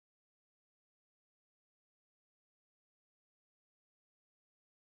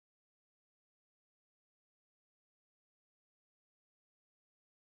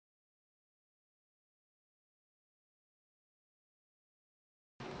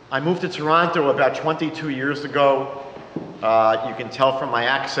I moved to Toronto about 22 years ago. You can tell from my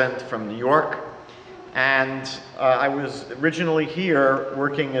accent, from New York. And I was originally here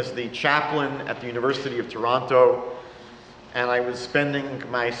working as the chaplain at the University of Toronto. And I was spending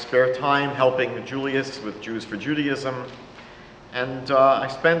my spare time helping Julius with Jews for Judaism. And I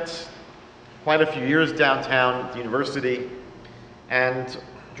spent quite a few years downtown at the university. And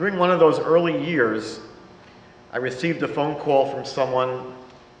during one of those early years, I received a phone call from someone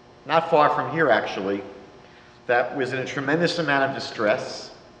not far from here, actually, that was in a tremendous amount of distress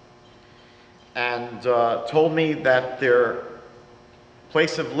and told me that their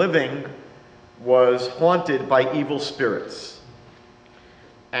place of living was haunted by evil spirits,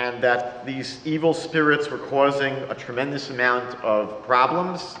 and that these evil spirits were causing a tremendous amount of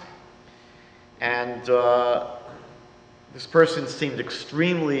problems. And this person seemed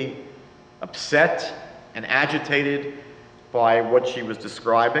extremely upset and agitated by what she was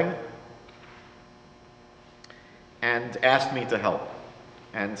describing, and asked me to help,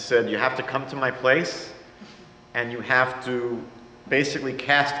 and said, you have to come to my place and you have to basically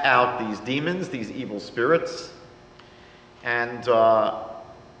cast out these demons, these evil spirits. And I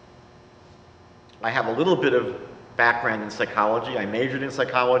have a little bit of background in psychology. I majored in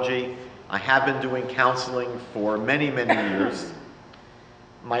psychology. I have been doing counseling for many, many years.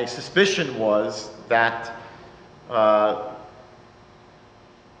 My suspicion was that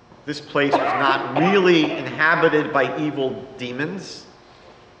this place was not really inhabited by evil demons.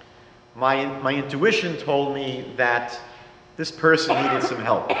 My intuition told me that this person needed some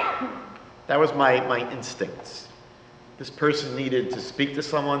help. That was my instincts. This person needed to speak to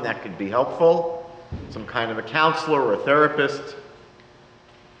someone that could be helpful, some kind of a counselor or a therapist.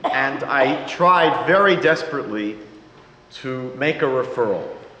 And I tried very desperately to make a referral.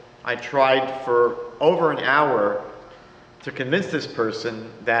 I tried for over an hour to convince this person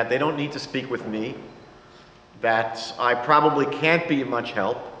that they don't need to speak with me, that I probably can't be of much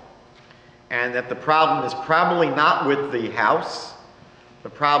help, and that the problem is probably not with the house. The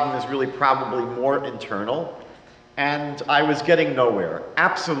problem is really probably more internal. And I was getting nowhere,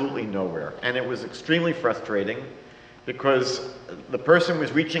 absolutely nowhere. And it was extremely frustrating because the person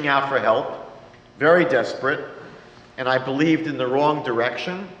was reaching out for help, very desperate, and I believed in the wrong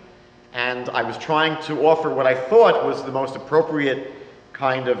direction. And I was trying to offer what I thought was the most appropriate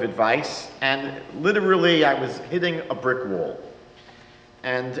kind of advice, and literally I was hitting a brick wall.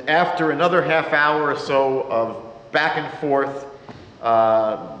 And after another half hour or so of back and forth,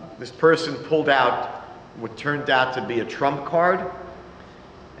 this person pulled out what turned out to be a trump card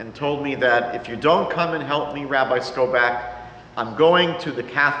and told me that if you don't come and help me, Rabbi Skobac, I'm going to the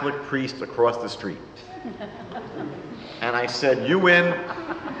Catholic priest across the street. And I said, you win.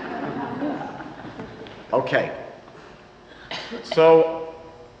 Okay. So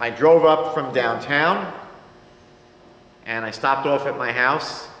I drove up from downtown and I stopped off at my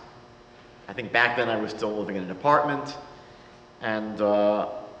house. I think back then I was still living in an apartment. And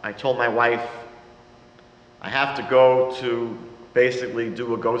I told my wife, I have to go to basically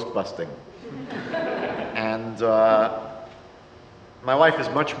do a ghost busting. And my wife is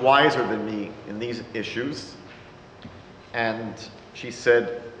much wiser than me in these issues. And she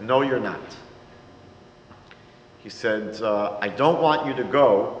said, no, you're not. He said, I don't want you to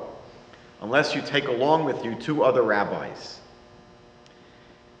go unless you take along with you 2 other rabbis.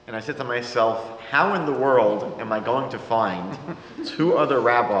 And I said to myself, how in the world am I going to find 2 other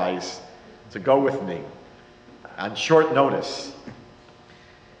rabbis to go with me on short notice?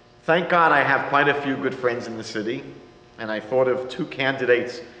 Thank God I have quite a few good friends in the city, and I thought of 2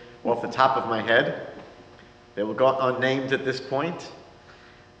 candidates off the top of my head. They will go unnamed at this point.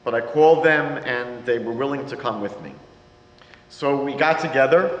 But I called them and they were willing to come with me. So we got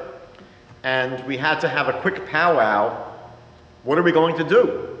together and we had to have a quick powwow. What are we going to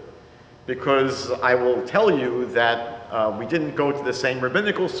do? Because I will tell you that we didn't go to the same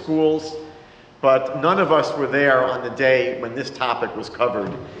rabbinical schools, but none of us were there on the day when this topic was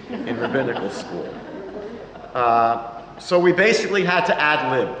covered in rabbinical school. So we basically had to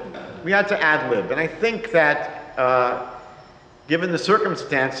ad-lib. We had to ad-lib. And I think that given the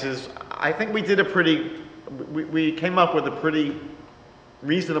circumstances, I think we did we came up with a pretty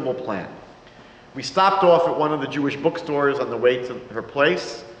reasonable plan. We stopped off at one of the Jewish bookstores on the way to her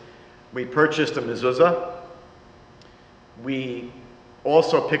place. We purchased a mezuzah. We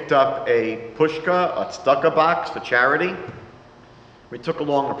also picked up a pushka, a tzedakah box for charity. We took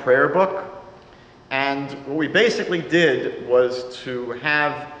along a prayer book. And what we basically did was to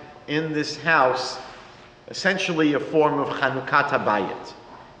have in this house essentially a form of Chanukah Habayit,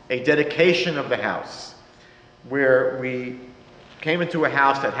 a dedication of the house, where we came into a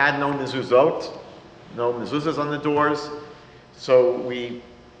house that had no mezuzot, no mezuzahs on the doors. So we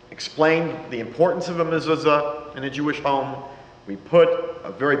explained the importance of a mezuzah in a Jewish home. We put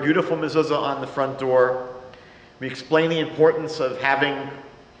a very beautiful mezuzah on the front door. We explained the importance of having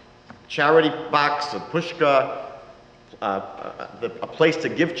charity box, a pushka, a place to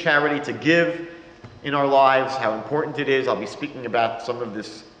give charity, to give in our lives, how important it is. I'll be speaking about some of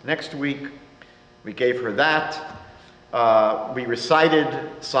this next week. We gave her that. We recited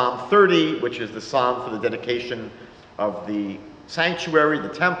Psalm 30, which is the psalm for the dedication of the sanctuary, the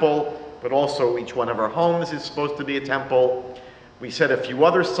temple, but also each one of our homes is supposed to be a temple. We said a few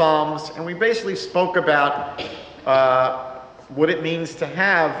other psalms, and we basically spoke about what it means to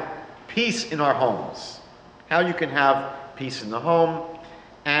have peace in our homes, how you can have peace in the home.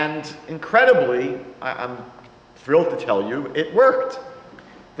 And incredibly, I'm thrilled to tell you, it worked.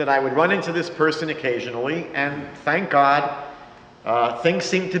 That I would run into this person occasionally, and thank God, things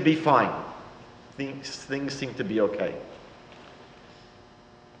seem to be fine. Things seem to be okay.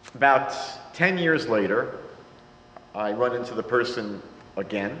 About 10 years later, I run into the person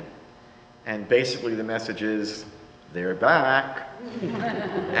again, and basically the message is, they're back.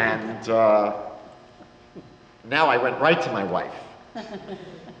 And now I went right to my wife,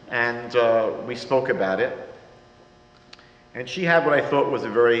 and we spoke about it. And she had what I thought was a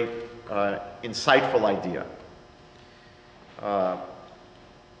very insightful idea.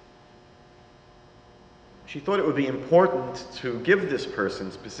 She thought it would be important to give this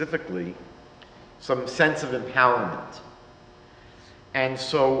person specifically some sense of empowerment. And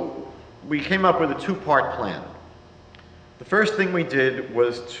so we came up with a two-part plan. The first thing we did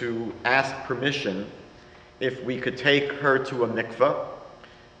was to ask permission if we could take her to a mikveh.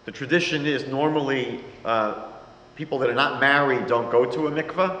 The tradition is normally people that are not married don't go to a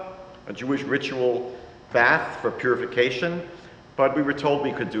mikveh, a Jewish ritual bath for purification, but we were told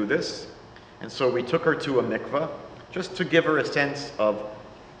we could do this. And so we took her to a mikveh just to give her a sense of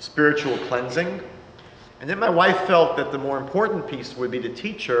spiritual cleansing. And then my wife felt that the more important piece would be to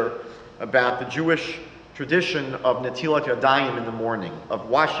teach her about the Jewish tradition of netilat yadayim in the morning, of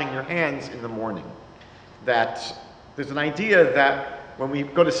washing your hands in the morning. That there's an idea that when we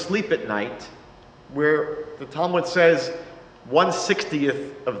go to sleep at night, where the Talmud says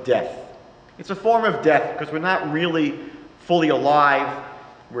 1/60th of death. It's a form of death because we're not really fully alive.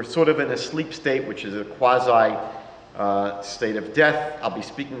 We're sort of in a sleep state, which is a quasi state of death. I'll be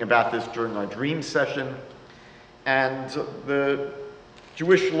speaking about this during our dream session. And the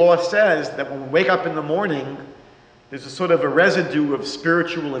Jewish law says that when we wake up in the morning, there's a sort of a residue of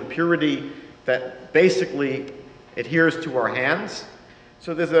spiritual impurity that basically adheres to our hands.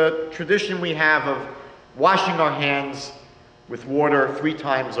 So there's a tradition we have of washing our hands with water 3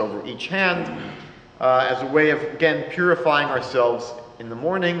 times over each hand as a way of, again, purifying ourselves in the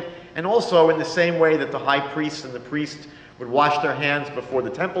morning, and also in the same way that the high priest and the priest would wash their hands before the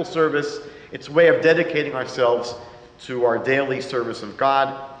temple service. It's a way of dedicating ourselves to our daily service of God.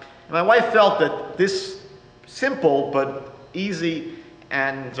 And my wife felt that this simple but easy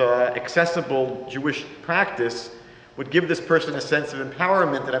and accessible Jewish practice would give this person a sense of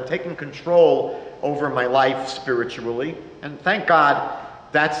empowerment, that I'm taking control over my life spiritually. And thank God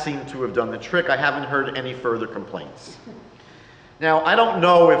that seemed to have done the trick. I haven't heard any further complaints. Now, I don't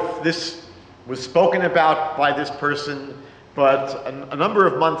know if this was spoken about by this person, but a number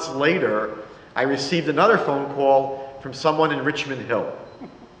of months later, I received another phone call from someone in Richmond Hill.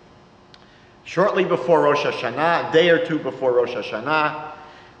 Shortly before Rosh Hashanah, a day or two before Rosh Hashanah,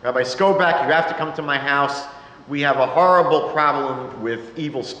 Rabbi Skobac, you have to come to my house. We have a horrible problem with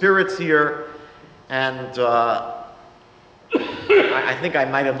evil spirits here, and I think I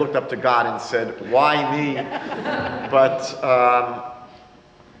might have looked up to God and said, why me? But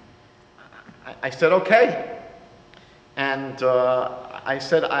I said, okay. And I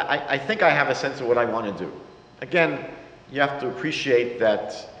said, I think I have a sense of what I want to do. Again, you have to appreciate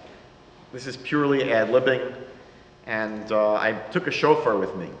that this is purely ad-libbing, and I took a chauffeur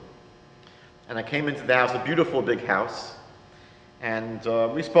with me. And I came into the house, a beautiful big house, and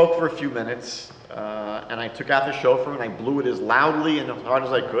we spoke for a few minutes, and I took out the shofar and I blew it as loudly and as hard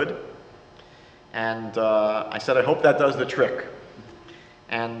as I could. And I said, I hope that does the trick.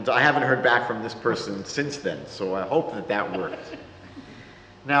 And I haven't heard back from this person since then, so I hope that that worked.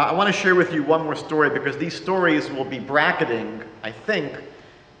 Now, I want to share with you one more story, because these stories will be bracketing, I think,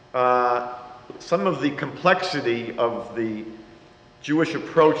 some of the complexity of the Jewish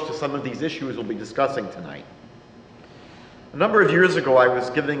approach to some of these issues we'll be discussing tonight. A number of years ago, I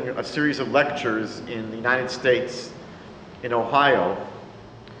was giving a series of lectures in the United States, in Ohio,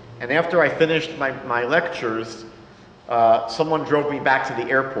 and after I finished my lectures, someone drove me back to the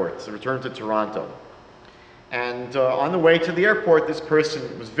airport to return to Toronto. And on the way to the airport, this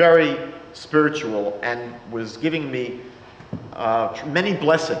person was very spiritual and was giving me many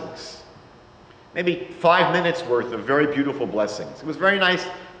blessings. Maybe 5 minutes worth of very beautiful blessings. It was very nice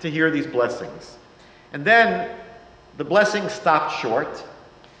to hear these blessings. And then the blessings stopped short,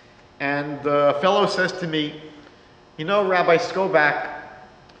 and the fellow says to me, "You know, Rabbi Skobac,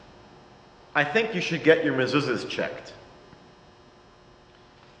 I think you should get your mezuzahs checked."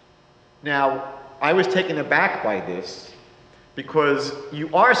 Now, I was taken aback by this, because you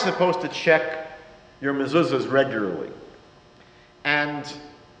are supposed to check your mezuzahs regularly. And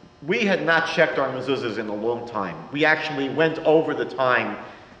we had not checked our mezuzahs in a long time. We actually went over the time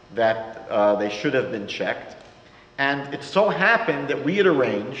that they should have been checked. And it so happened that we had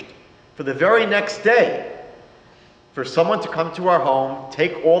arranged for the very next day for someone to come to our home,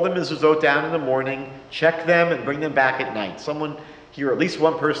 take all the mezuzot down in the morning, check them, and bring them back at night. Someone here, at least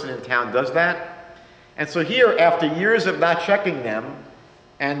one person in town, does that. And so here, after years of not checking them,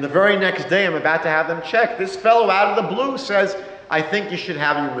 and the very next day I'm about to have them checked, this fellow out of the blue says, "I think you should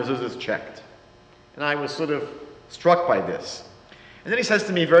have your mezuzahs checked." And I was sort of struck by this. And then he says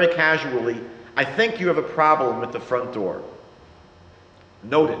to me very casually, "I think you have a problem with the front door."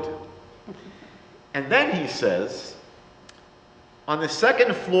 Noted. And then he says, "On the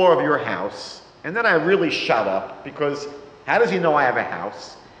second floor of your house," and then I really shut up, because how does he know I have a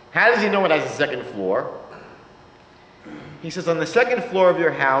house? How does he know it has a second floor? He says, "On the second floor of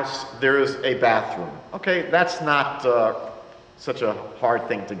your house, there is a bathroom." Okay, that's not such a hard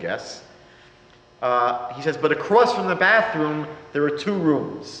thing to guess. He says, "But across from the bathroom, there are 2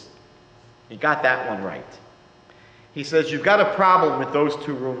 rooms." He got that one right. He says, "You've got a problem with those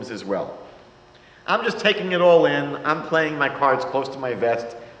 2 rooms as well." I'm just taking it all in. I'm playing my cards close to my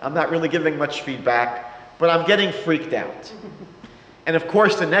vest. I'm not really giving much feedback, but I'm getting freaked out. And of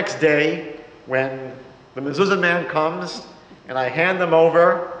course, the next day, when the mezuzah man comes and I hand them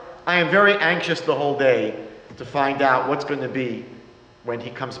over, I am very anxious the whole day to find out what's going to be when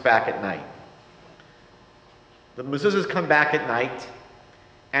he comes back at night. The mezuzahs come back at night,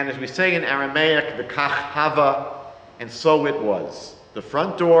 and as we say in Aramaic, the kach hava, and so it was. The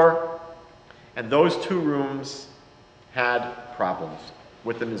front door and those 2 rooms had problems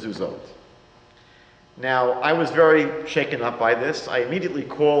with the mezuzot. Now, I was very shaken up by this. I immediately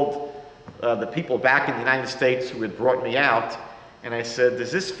called the people back in the United States who had brought me out, and I said,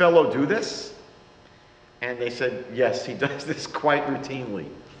 "Does this fellow do this?" And they said, "Yes, he does this quite routinely."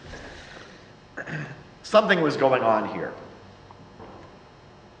 Something was going on here.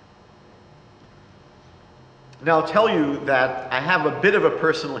 Now, I'll tell you that I have a bit of a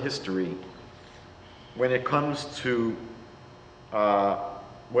personal history when it comes to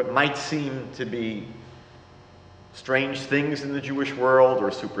what might seem to be strange things in the Jewish world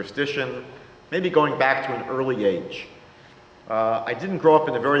or superstition, maybe going back to an early age. I didn't grow up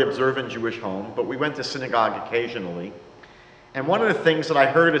in a very observant Jewish home, but we went to synagogue occasionally. And one of the things that I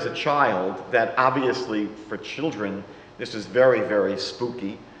heard as a child, that obviously for children this is very, very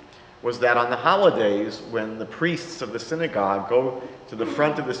spooky, was that on the holidays, when the priests of the synagogue go to the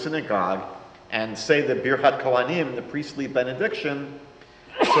front of the synagogue and say the Birchat Kohanim, the priestly benediction,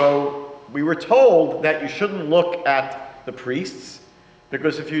 so we were told that you shouldn't look at the priests,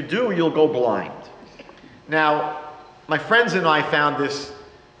 because if you do, you'll go blind. Now, my friends and I found this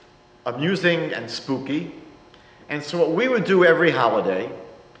amusing and spooky, and so what we would do every holiday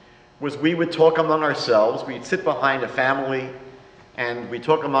was we would talk among ourselves. We'd sit behind a family, and we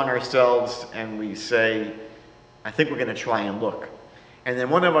talk among ourselves, and we say, "I think we're going to try and look." And then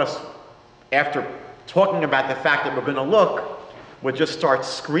one of us, after talking about the fact that we're going to look, would just start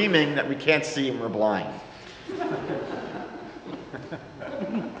screaming that we can't see and we're blind.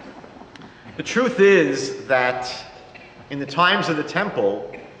 The truth is that in the times of the temple,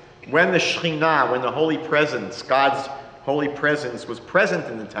 when the Shekhinah, when the Holy Presence, God's Holy Presence was present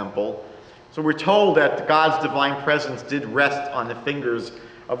in the temple, so we're told that God's divine presence did rest on the fingers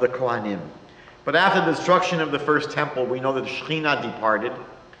of the Kohanim. But after the destruction of the first temple, we know that the Shekhinah departed.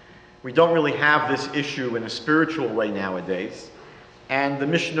 We don't really have this issue in a spiritual way nowadays. And the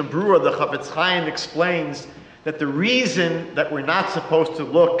Mishnah Berurah, the Chafetz Chaim, explains that the reason that we're not supposed to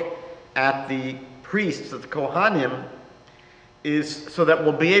look at the priests, at the Kohanim, is so that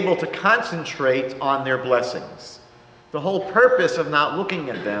we'll be able to concentrate on their blessings. The whole purpose of not looking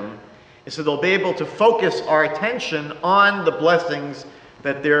at them is so they'll be able to focus our attention on the blessings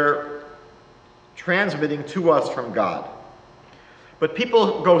that they're transmitting to us from God. But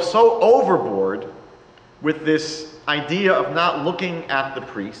people go so overboard with this idea of not looking at the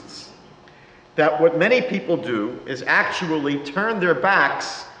priests that what many people do is actually turn their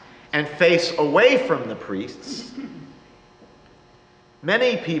backs and face away from the priests.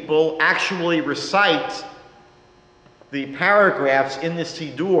 Many people actually recite the paragraphs in the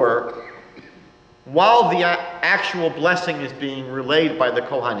Siddur while the actual blessing is being relayed by the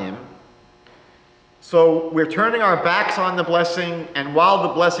Kohanim. So we're turning our backs on the blessing, and while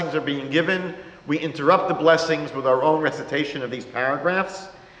the blessings are being given, we interrupt the blessings with our own recitation of these paragraphs,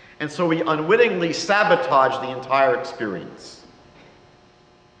 and so we unwittingly sabotage the entire experience.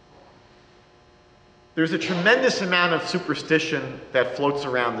 There's a tremendous amount of superstition that floats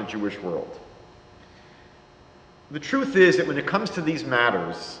around the Jewish world. The truth is that when it comes to these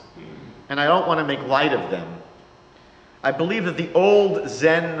matters, and I don't want to make light of them, I believe that the old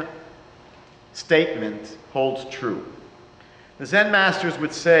Zen statement holds true. The Zen masters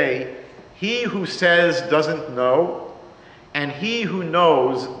would say, "He who says doesn't know, and he who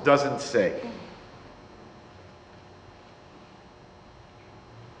knows doesn't say."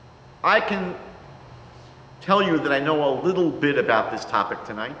 I can tell you that I know a little bit about this topic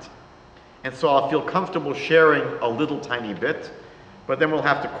tonight, and so I'll feel comfortable sharing a little tiny bit, but then we'll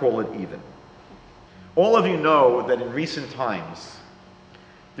have to call it even. All of you know that in recent times,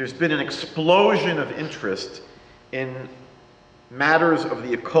 there's been an explosion of interest in matters of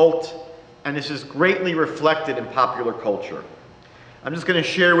the occult, and this is greatly reflected in popular culture. I'm just going to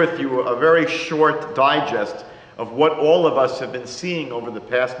share with you a very short digest of what all of us have been seeing over the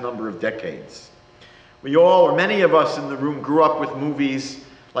past number of decades. We all, or many of us in the room, grew up with movies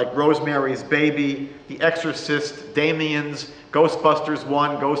like Rosemary's Baby, The Exorcist, Damien's, Ghostbusters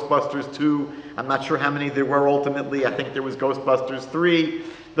 1, Ghostbusters 2. I'm not sure how many there were ultimately. I think there was Ghostbusters 3,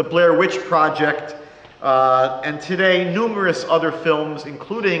 The Blair Witch Project, and today numerous other films,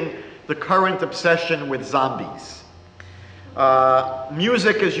 including the current obsession with zombies.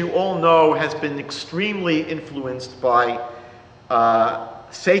 Music, as you all know, has been extremely influenced by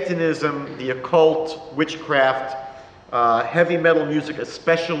Satanism, the occult, witchcraft, heavy metal music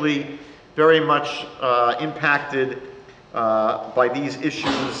especially, very much impacted by these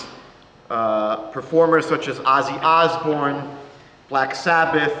issues. Performers such as Ozzy Osbourne, Black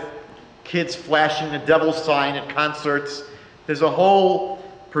Sabbath, kids flashing the devil sign at concerts. There's a whole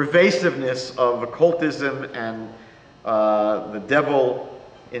pervasiveness of occultism and the devil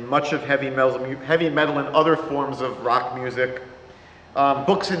in much of heavy metal and other forms of rock music.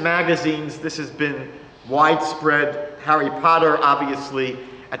 Books and magazines, this has been widespread. Harry Potter, obviously,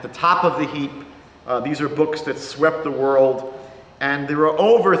 at the top of the heap. These are books that swept the world. And there are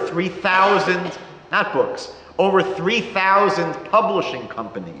over 3,000, not books, over 3,000 publishing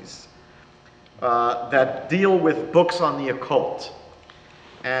companies that deal with books on the occult.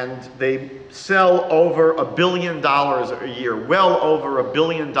 And they sell over $1 billion a year, well over $1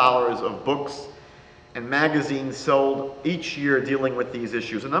 billion of books and magazines sold each year dealing with these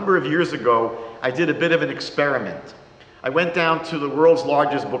issues. A number of years ago, I did a bit of an experiment. I went down to the world's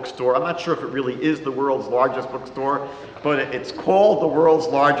largest bookstore. I'm not sure if it really is the world's largest bookstore, but it's called the world's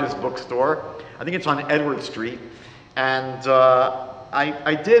largest bookstore. I think it's on Edward Street. And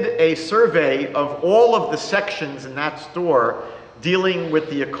I did a survey of all of the sections in that store dealing with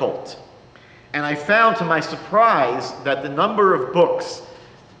the occult. And I found, to my surprise, that the number of books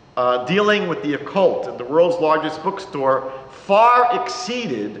dealing with the occult at the world's largest bookstore far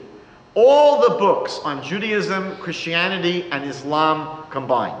exceeded all the books on Judaism, Christianity, and Islam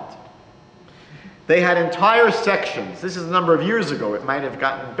combined. They had entire sections. This is a number of years ago. It might have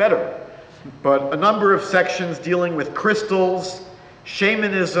gotten better. But a number of sections dealing with crystals,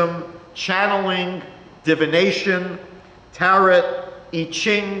 shamanism, channeling, divination, tarot, I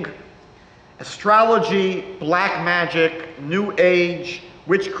Ching, astrology, black magic, New Age,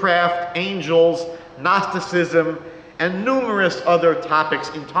 witchcraft, angels, Gnosticism, and numerous other topics,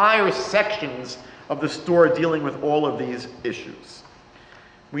 entire sections of the store dealing with all of these issues.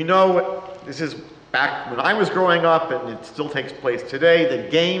 We know, this is back when I was growing up, and it still takes place today, the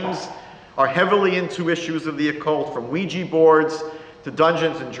games are heavily into issues of the occult, from Ouija boards to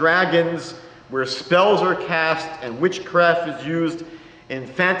Dungeons and Dragons, where spells are cast and witchcraft is used in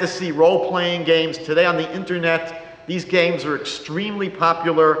fantasy role-playing games. Today on the internet, these games are extremely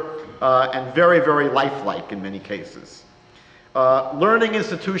popular and very, very lifelike in many cases. Learning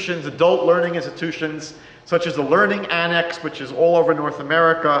institutions, adult learning institutions, such as the Learning Annex, which is all over North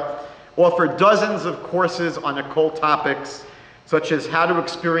America, offer dozens of courses on occult topics, such as how to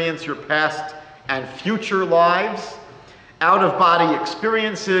experience your past and future lives, out-of-body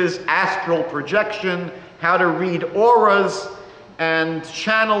experiences, astral projection, how to read auras, and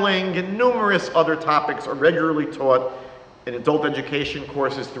channeling, and numerous other topics are regularly taught in adult education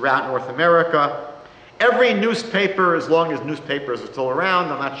courses throughout North America. Every newspaper, as long as newspapers are still around,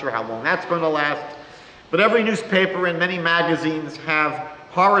 I'm not sure how long that's going to last, but every newspaper and many magazines have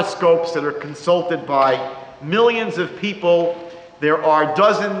horoscopes that are consulted by millions of people. There are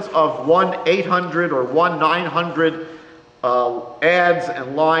dozens of 1-800 or 1-900 ads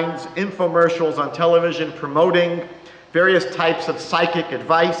and lines, infomercials on television promoting various types of psychic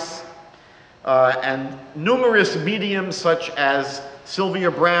advice, and numerous mediums such as Sylvia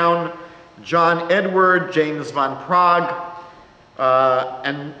Brown, John Edward, James Van Praagh,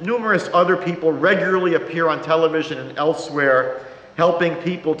 and numerous other people regularly appear on television and elsewhere helping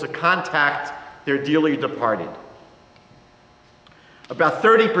people to contact their dearly departed. About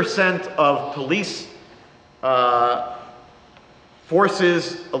 30% of police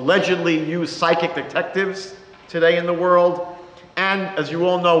forces allegedly use psychic detectives today in the world, and as you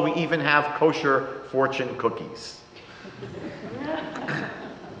all know, we even have kosher fortune cookies.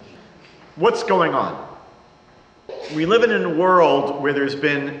 What's going on? We live in a world where there's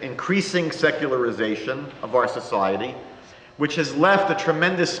been increasing secularization of our society, which has left a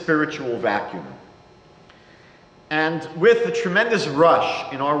tremendous spiritual vacuum. And with the tremendous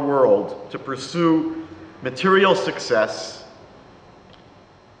rush in our world to pursue material success,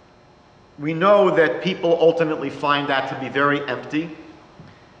 we know that people ultimately find that to be very empty,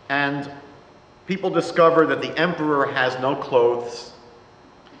 and people discover that the emperor has no clothes.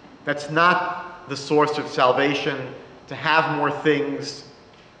 That's not the source of salvation, to have more things,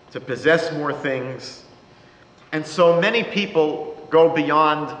 to possess more things. And so many people go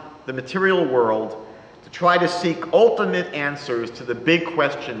beyond the material world to try to seek ultimate answers to the big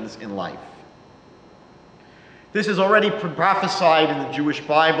questions in life. This is already prophesied in the Jewish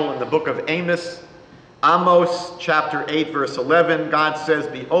Bible in the book of Amos. Amos chapter 8 verse 11, God says,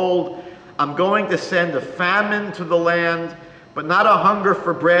 "Behold, I'm going to send a famine to the land, but not a hunger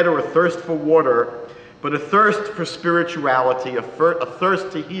for bread or a thirst for water, but a thirst for spirituality, a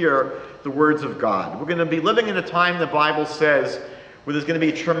thirst to hear the words of God." We're going to be living in a time, the Bible says, where there's going to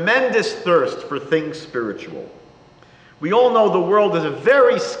be a tremendous thirst for things spiritual. We all know the world is a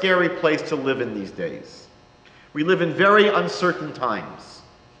very scary place to live in these days. We live in very uncertain times.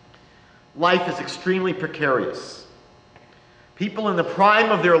 Life is extremely precarious. People in the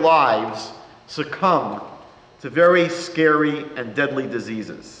prime of their lives succumb to very scary and deadly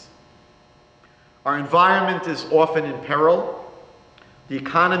diseases. Our environment is often in peril. The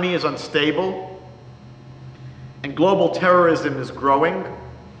economy is unstable. And global terrorism is growing.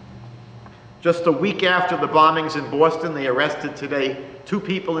 Just a week after the bombings in Boston, they arrested today 2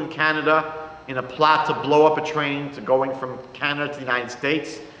 people in Canada in a plot to blow up a train going from Canada to the United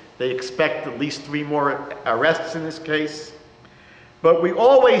States. They expect at least 3 more arrests in this case. But we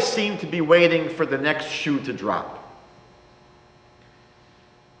always seem to be waiting for the next shoe to drop.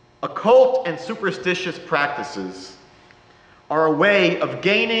 Occult and superstitious practices are a way of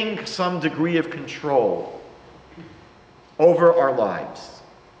gaining some degree of control over our lives.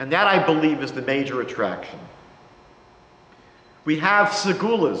 And that, I believe, is the major attraction. We have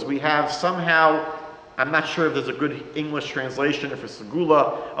segulas. We have somehow, I'm not sure if there's a good English translation for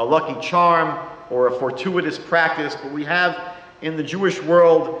segula, a lucky charm or a fortuitous practice, but we have in the Jewish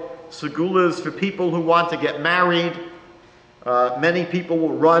world segulas for people who want to get married. Many people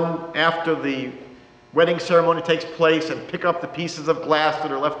will run after the wedding ceremony takes place and pick up the pieces of glass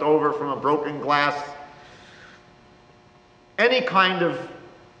that are left over from a broken glass. Any kind of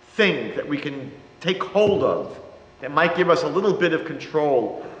thing that we can take hold of that might give us a little bit of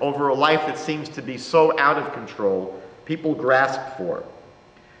control over a life that seems to be so out of control, people grasp for.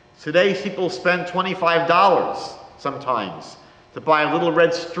 Today, people spend $25 sometimes to buy a little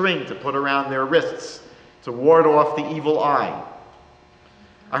red string to put around their wrists to ward off the evil eye.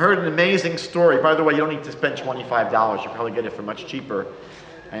 I heard an amazing story. By the way, you don't need to spend $25. You probably get it for much cheaper.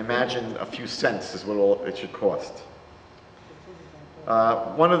 I imagine a few cents is what it should cost.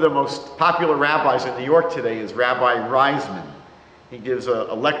 One of the most popular rabbis in New York today is Rabbi Reisman. He gives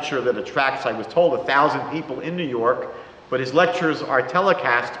a lecture that attracts, I was told, 1,000 people in New York, but his lectures are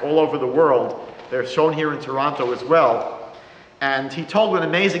telecast all over the world. They're shown here in Toronto as well. And he told an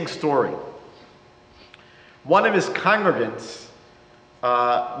amazing story. One of his congregants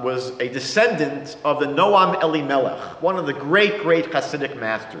was a descendant of the Noam Elimelech, one of the great Hasidic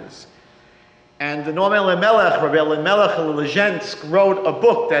masters. And the Noam Elimelech, Rabbi Elimelech Lezhensk, wrote a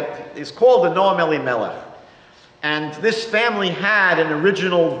book that is called the Noam Elimelech. And this family had an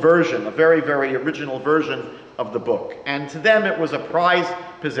original version, a very, very original version of the book. And to them it was a prized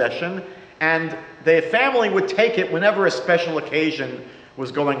possession, and the family would take it whenever a special occasion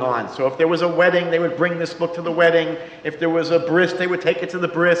was going on. So if there was a wedding, they would bring this book to the wedding. If there was a bris, they would take it to the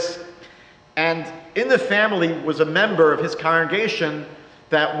bris. And in the family was a member of his congregation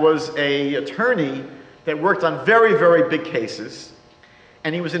that was an attorney that worked on very, very big cases.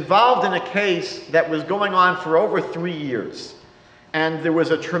 And he was involved in a case that was going on for over 3 years. And there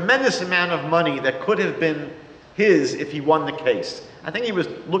was a tremendous amount of money that could have been his if he won the case. I think he was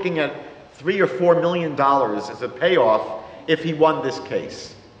looking at $3 or $4 million as a payoff if he won this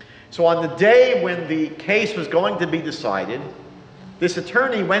case. So on the day when the case was going to be decided, this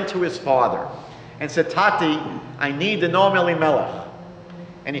attorney went to his father and said, Tati, I need the Noam Elimelech.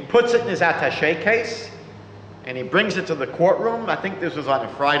 And he puts it in his attaché case, and he brings it to the courtroom. I think this was on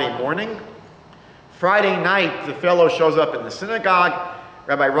a Friday morning. Friday night, the fellow shows up in the synagogue.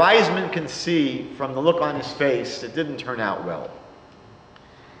 Rabbi Reisman can see from the look on his face it didn't turn out well.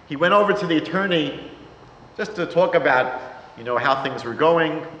 He went over to the attorney just to talk about, how things were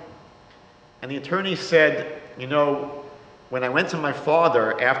going. And the attorney said, when I went to my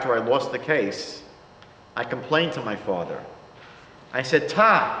father after I lost the case, I complained to my father. I said,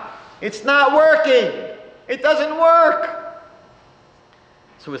 Ta, it's not working. It doesn't work.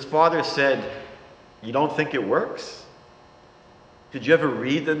 So his father said, you don't think it works? Did you ever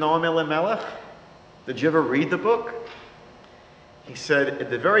read the Noam Elimelech? Did you ever read the book? He said, at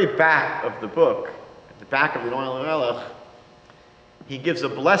the very back of the book, at the back of the Noam Elimelech, he gives a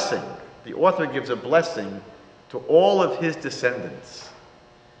blessing. The author gives a blessing to all of his descendants.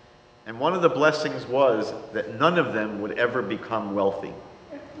 And one of the blessings was that none of them would ever become wealthy.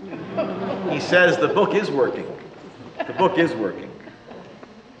 He says the book is working. The book is working.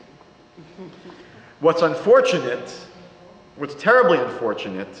 What's unfortunate, what's terribly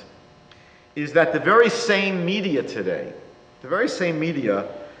unfortunate, is that the very same media today, the very same media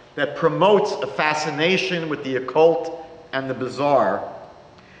that promotes a fascination with the occult and the bizarre,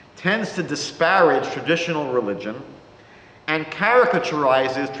 tends to disparage traditional religion and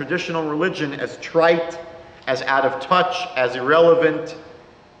caricaturizes traditional religion as trite, as out of touch, as irrelevant.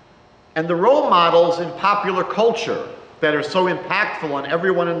 And the role models in popular culture that are so impactful on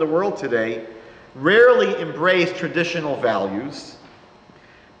everyone in the world today rarely embrace traditional values,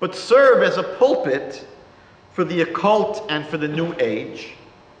 but serve as a pulpit for the occult and for the New Age.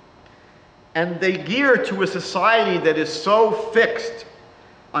 And they gear to a society that is so fixed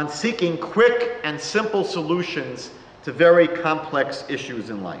on seeking quick and simple solutions to very complex issues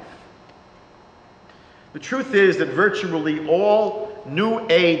in life. The truth is that virtually all New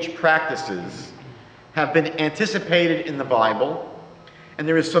Age practices have been anticipated in the Bible, and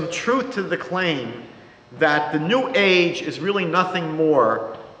there is some truth to the claim that the New Age is really nothing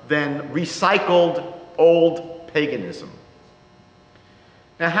more than recycled old paganism.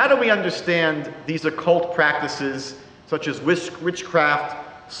 Now, how do we understand these occult practices such as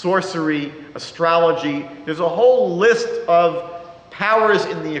witchcraft, sorcery, astrology? There's a whole list of powers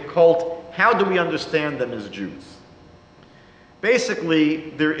in the occult. How do we understand them as Jews? Basically,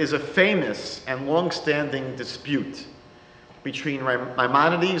 there is a famous and long-standing dispute between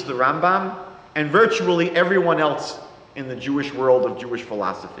Maimonides, the Rambam, and virtually everyone else in the Jewish world of Jewish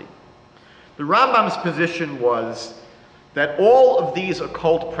philosophy. The Rambam's position was that all of these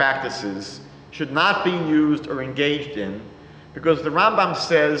occult practices should not be used or engaged in because the Rambam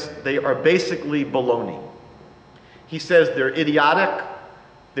says they are basically baloney. He says they're idiotic,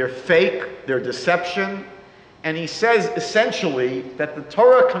 they're fake, they're deception, and he says essentially that the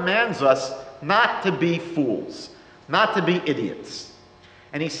Torah commands us not to be fools, not to be idiots.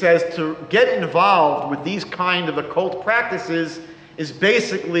 And he says to get involved with these kind of occult practices is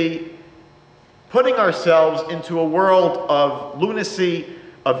basically putting ourselves into a world of lunacy,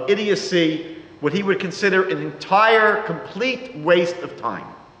 of idiocy, what he would consider an entire, complete waste of time.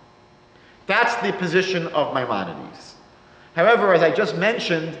 That's the position of Maimonides. However, as I just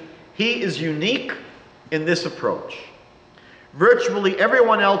mentioned, he is unique in this approach. Virtually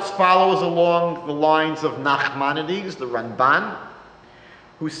everyone else follows along the lines of Nachmanides, the Ramban,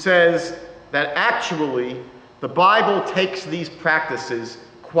 who says that actually the Bible takes these practices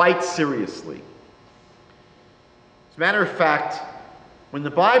quite seriously. As a matter of fact, when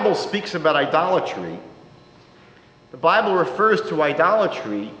the Bible speaks about idolatry, the Bible refers to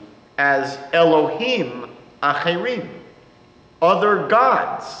idolatry as Elohim Acherim, other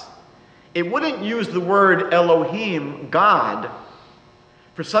gods. It wouldn't use the word Elohim, God,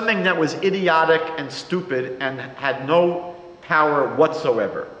 for something that was idiotic and stupid and had no power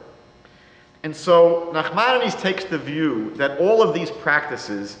whatsoever. And so Nachmanides takes the view that all of these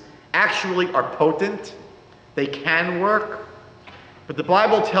practices actually are potent, they can work, but the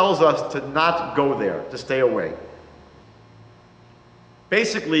Bible tells us to not go there, to stay away.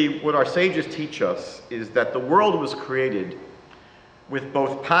 Basically, what our sages teach us is that the world was created with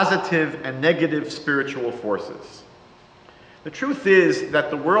both positive and negative spiritual forces. The truth is that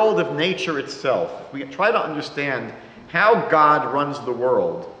the world of nature itself, if we try to understand how God runs the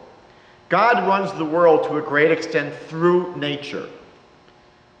world, God runs the world to a great extent through nature.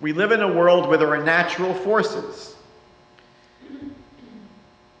 We live in a world where there are natural forces.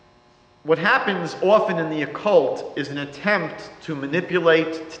 What happens often in the occult is an attempt to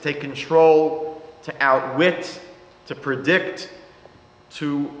manipulate, to take control, to outwit, to predict,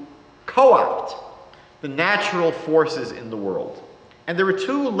 to co-opt the natural forces in the world. And there are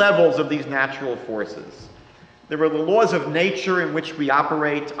two levels of these natural forces. There are the laws of nature in which we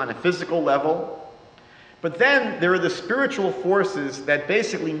operate on a physical level, but then there are the spiritual forces that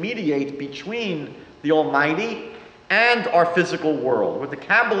basically mediate between the Almighty and our physical world. What the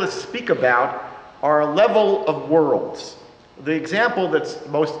Kabbalists speak about are a level of worlds. The example that's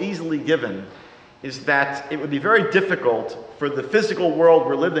most easily given is that it would be very difficult for the physical world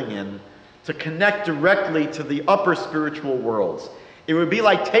we're living in to connect directly to the upper spiritual worlds. It would be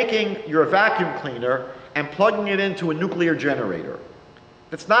like taking your vacuum cleaner and plugging it into a nuclear generator.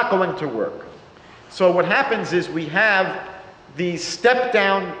 It's not going to work. So what happens is we have these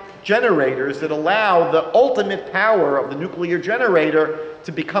step-down generators that allow the ultimate power of the nuclear generator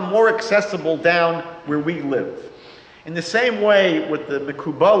to become more accessible down where we live. In the same way, what the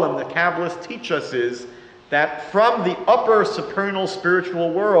Mekubalim, the Kabbalists, teach us is that from the upper supernal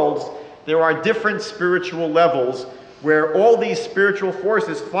spiritual worlds, there are different spiritual levels where all these spiritual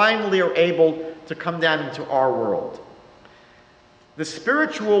forces finally are able to come down into our world. The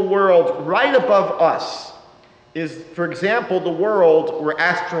spiritual world right above us is, for example, the world where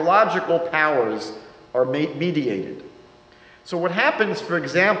astrological powers are mediated. So what happens, for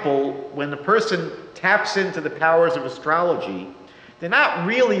example, when a person taps into the powers of astrology, they're not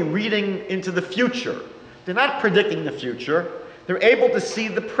really reading into the future. They're not predicting the future. They're able to see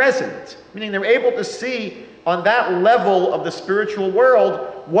the present, meaning they're able to see on that level of the spiritual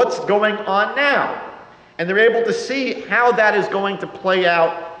world what's going on now. And they're able to see how that is going to play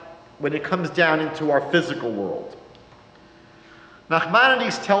out when it comes down into our physical world.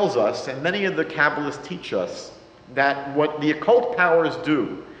 Nachmanides tells us, and many of the Kabbalists teach us, that what the occult powers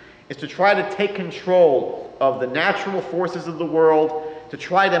do is to try to take control of the natural forces of the world, to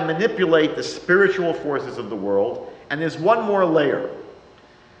try to manipulate the spiritual forces of the world. And there's one more layer.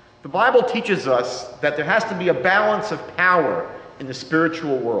 The Bible teaches us that there has to be a balance of power in the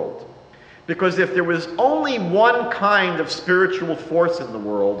spiritual world. Because if there was only one kind of spiritual force in the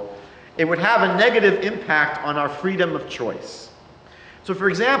world, it would have a negative impact on our freedom of choice. So for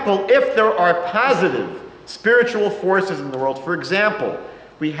example, if there are positive spiritual forces in the world, for example,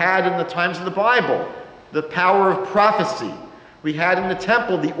 we had in the times of the Bible the power of prophecy. We had in the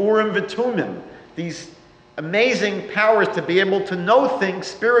temple the Urim V'Tumim, these amazing powers to be able to know things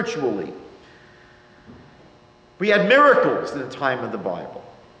spiritually. We had miracles in the time of the Bible.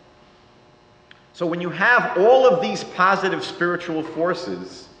 So when you have all of these positive spiritual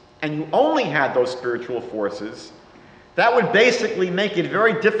forces, and you only had those spiritual forces, that would basically make it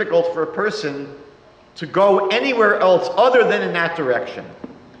very difficult for a person to go anywhere else other than in that direction.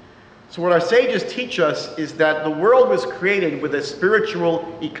 So what our sages teach us is that the world was created with a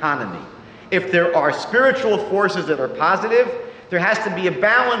spiritual economy. If there are spiritual forces that are positive, there has to be a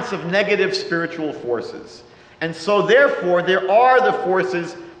balance of negative spiritual forces. And so therefore, there are the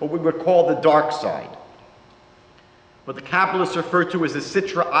forces, what we would call the dark side. What the Kabbalists refer to as the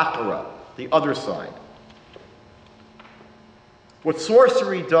Sitra Achara, the other side. What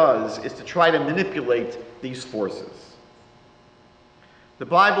sorcery does is to try to manipulate these forces. The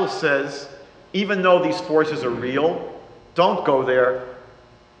Bible says, even though these forces are real, don't go there.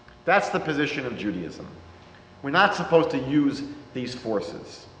 That's the position of Judaism. We're not supposed to use these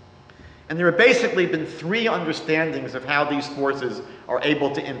forces. And there have basically been three understandings of how these forces are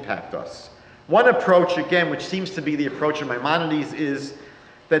able to impact us. One approach, again, which seems to be the approach of Maimonides, is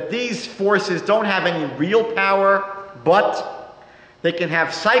that these forces don't have any real power, but they can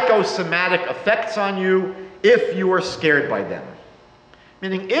have psychosomatic effects on you if you are scared by them.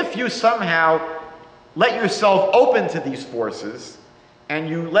 Meaning, if you somehow let yourself open to these forces, and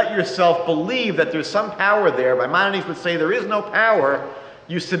you let yourself believe that there's some power there, Maimonides would say there is no power,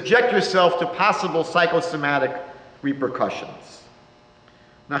 you subject yourself to possible psychosomatic repercussions.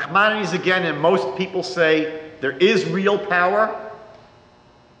 Nachmanides again, and most people say there is real power,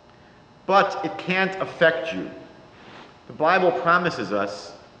 but it can't affect you. The Bible promises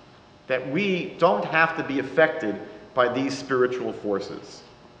us that we don't have to be affected by these spiritual forces.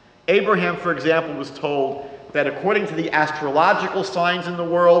 Abraham, for example, was told, that according to the astrological signs in the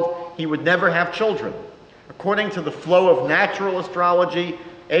world, he would never have children. According to the flow of natural astrology,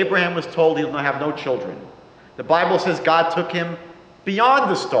 Abraham was told he will have no children. The Bible says God took him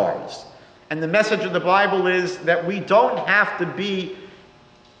beyond the stars. And the message of the Bible is that we don't have to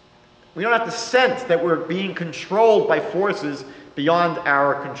sense that we're being controlled by forces beyond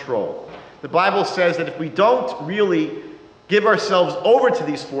our control. The Bible says that if we don't really give ourselves over to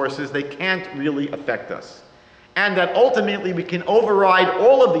these forces, they can't really affect us. And that ultimately we can override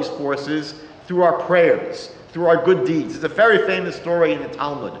all of these forces through our prayers, through our good deeds. It's a very famous story in the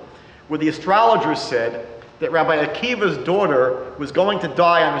Talmud, where the astrologers said that Rabbi Akiva's daughter was going to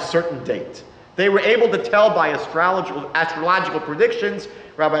die on a certain date. They were able to tell by astrological predictions,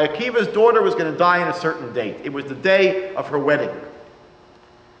 Rabbi Akiva's daughter was going to die on a certain date. It was the day of her wedding.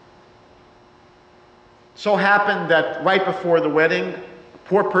 So happened that right before the wedding, a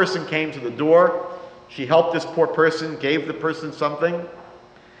poor person came to the door. She helped this poor person, gave the person something,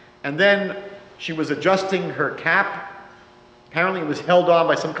 and then she was adjusting her cap. Apparently it was held on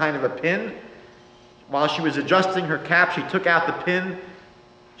by some kind of a pin. While she was adjusting her cap, she took out the pin.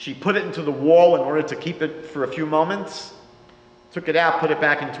 She put it into the wall in order to keep it for a few moments. Took it out, put it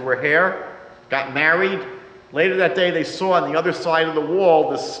back into her hair, got married. Later that day they saw on the other side of the wall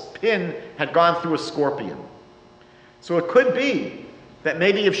this pin had gone through a scorpion. So it could be that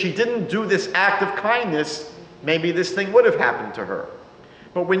maybe if she didn't do this act of kindness, maybe this thing would have happened to her.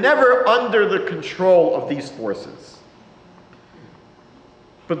 But we're never under the control of these forces.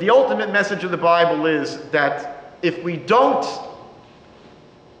 But the ultimate message of the Bible is that if we don't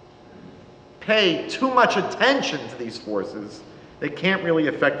pay too much attention to these forces, they can't really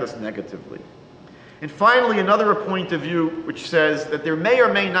affect us negatively. And finally, another point of view which says that there may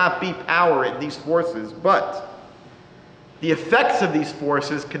or may not be power in these forces, but the effects of these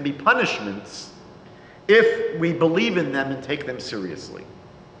forces can be punishments if we believe in them and take them seriously.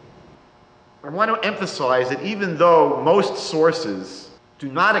 I want to emphasize that even though most sources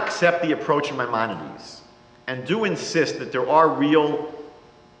do not accept the approach of Maimonides and do insist that there are real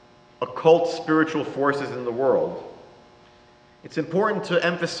occult spiritual forces in the world, it's important to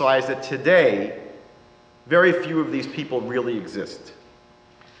emphasize that today, very few of these people really exist.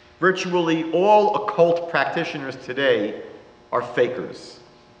 Virtually all occult practitioners today are fakers,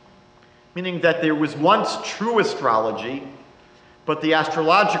 meaning that there was once true astrology, but the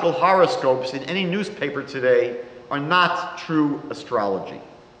astrological horoscopes in any newspaper today are not true astrology.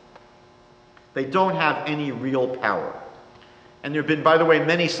 They don't have any real power. And there have been, by the way,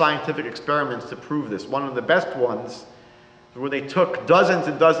 many scientific experiments to prove this. One of the best ones where they took dozens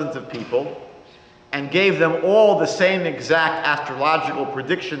and dozens of people and gave them all the same exact astrological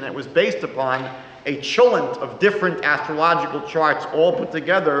prediction that was based upon a chulent of different astrological charts all put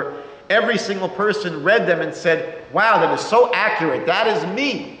together. Every single person read them and said, wow, that is so accurate, that is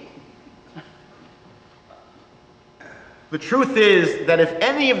me. The truth is that if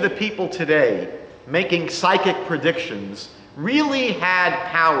any of the people today making psychic predictions really had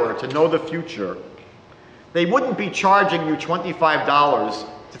power to know the future, they wouldn't be charging you $25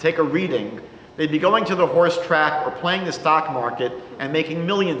 to take a reading. They'd be going to the horse track or playing the stock market and making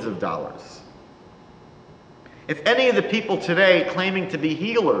millions of dollars. If any of the people today claiming to be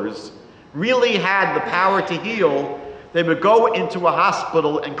healers really had the power to heal, they would go into a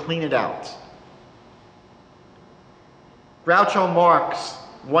hospital and clean it out. Groucho Marx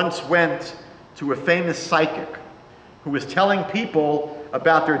once went to a famous psychic who was telling people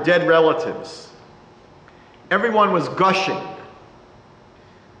about their dead relatives. Everyone was gushing.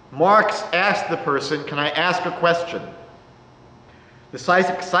 Marx asked the person, "Can I ask a question?" The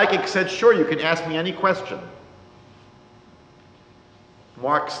psychic said, "Sure, you can ask me any question."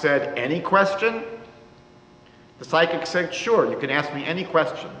 Marx said, "Any question?" The psychic said, "Sure, you can ask me any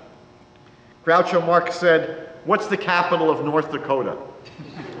question." Groucho Marx said, "What's the capital of North Dakota?"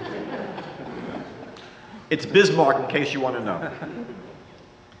 It's Bismarck, in case you want to know.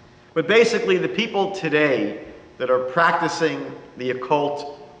 But basically, the people today that are practicing the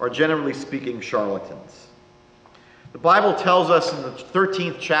occult are, generally speaking, charlatans. The Bible tells us in the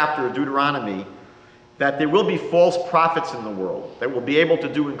 13th chapter of Deuteronomy that there will be false prophets in the world that will be able to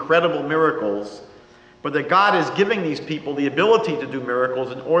do incredible miracles, but that God is giving these people the ability to do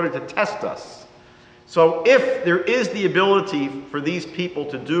miracles in order to test us. So if there is the ability for these people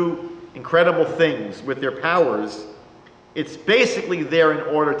to do incredible things with their powers, it's basically there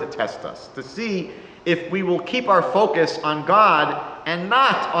in order to test us, to see if we will keep our focus on God and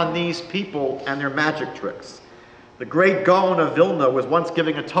not on these people and their magic tricks. The great Gaon of Vilna was once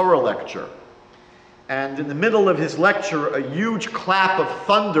giving a Torah lecture, and in the middle of his lecture, a huge clap of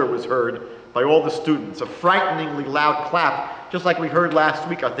thunder was heard by all the students, a frighteningly loud clap, just like we heard last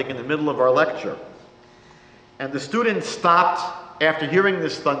week, I think, in the middle of our lecture. And the students stopped after hearing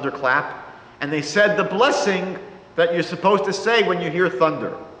this thunderclap, and they said the blessing that you're supposed to say when you hear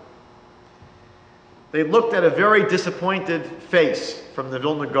thunder. They looked at a very disappointed face from the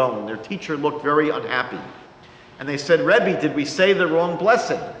Vilna Gaon. Their teacher looked very unhappy. And they said, Rebbe, did we say the wrong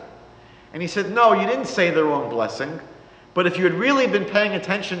blessing? And he said, no, you didn't say the wrong blessing, but if you had really been paying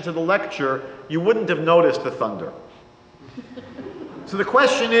attention to the lecture, you wouldn't have noticed the thunder. So the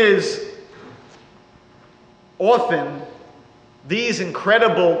question is, often these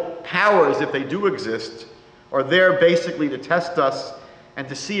incredible powers, if they do exist, are there basically to test us and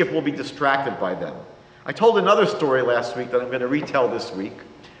to see if we'll be distracted by them. I told another story last week that I'm going to retell this week,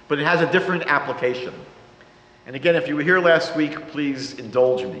 but it has a different application. And again, if you were here last week, please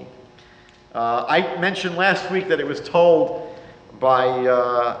indulge me. I mentioned last week that it was told by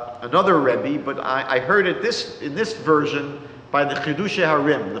another Rebbe, but I heard it in this version by the Chidushei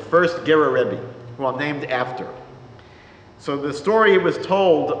Harim, the first Gera Rebbe, who I'm named after. So the story was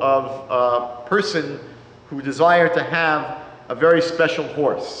told of a person who desired to have a very special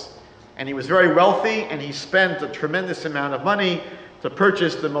horse. And he was very wealthy, and he spent a tremendous amount of money to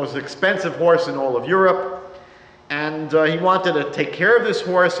purchase the most expensive horse in all of Europe. And he wanted to take care of this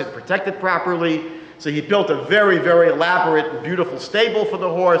horse and protect it properly. So he built a very, very elaborate and beautiful stable for the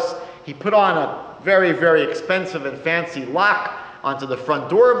horse. He put on a very, very expensive and fancy lock onto the front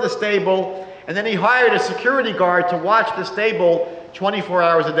door of the stable. And then he hired a security guard to watch the stable 24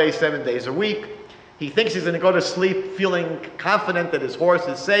 hours a day, 7 days a week. He thinks he's going to go to sleep feeling confident that his horse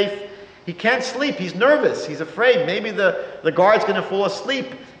is safe. He can't sleep. He's nervous. He's afraid. Maybe the guard's going to fall asleep.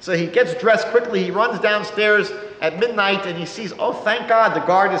 So he gets dressed quickly. He runs downstairs at midnight and he sees, oh, thank God, the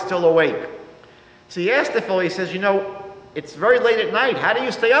guard is still awake. So he asked the fellow, he says, you know, it's very late at night. How do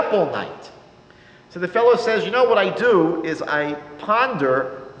you stay up all night? So the fellow says, you know, what I do is I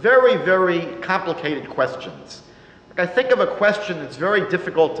ponder very, very complicated questions. Like I think of a question that's very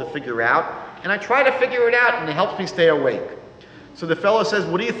difficult to figure out, and I try to figure it out, and it helps me stay awake. So the fellow says,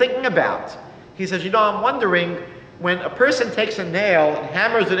 what are you thinking about? He says, you know, I'm wondering, when a person takes a nail and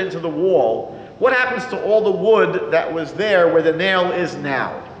hammers it into the wall, what happens to all the wood that was there where the nail is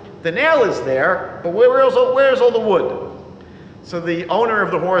now? The nail is there, but where's all the wood? So the owner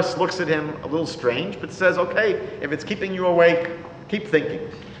of the horse looks at him a little strange, but says, okay, if it's keeping you awake, keep thinking.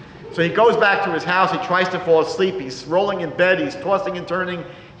 So he goes back to his house, he tries to fall asleep, he's rolling in bed, he's tossing and turning,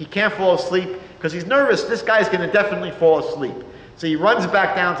 he can't fall asleep because he's nervous, this guy's going to definitely fall asleep. So he runs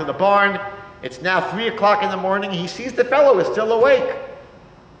back down to the barn, it's now 3 o'clock in the morning, he sees the fellow is still awake.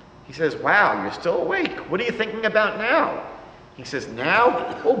 He says, wow, you're still awake, what are you thinking about now? He says,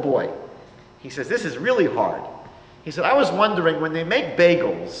 now? Oh boy. He says, this is really hard. He said, I was wondering, when they make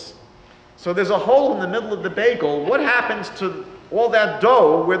bagels, so there's a hole in the middle of the bagel, what happens to all that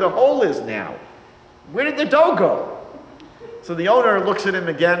dough where the hole is now? Where did the dough go? So the owner looks at him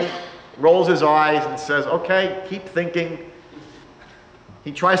again, rolls his eyes and says, okay, keep thinking.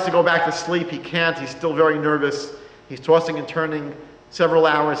 He tries to go back to sleep, he can't, he's still very nervous. He's tossing and turning several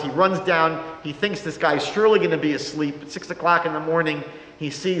hours. He runs down, he thinks this guy's surely going to be asleep. At 6 o'clock in the morning, he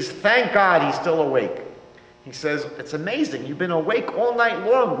sees, thank God he's still awake. He says, it's amazing, you've been awake all night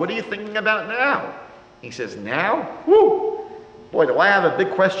long. What are you thinking about now? He says, now? Whoo! Boy, do I have a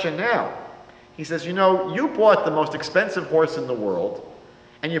big question now. He says, you know, you bought the most expensive horse in the world,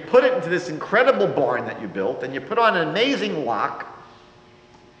 and you put it into this incredible barn that you built, and you put on an amazing lock,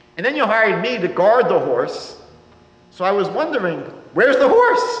 and then you hired me to guard the horse. So I was wondering, where's the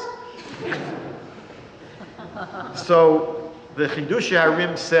horse? So the Chidushei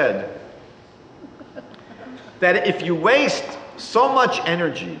Harim said that if you waste so much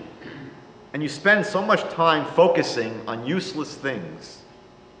energy and you spend so much time focusing on useless things,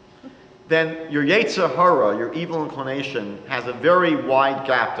 then your Yetzer Hara, your evil inclination, has a very wide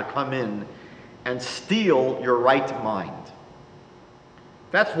gap to come in and steal your right mind.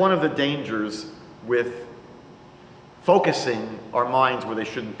 That's one of the dangers with focusing our minds where they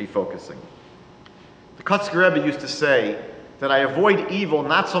shouldn't be focusing. The Kotzker Rebbe used to say that I avoid evil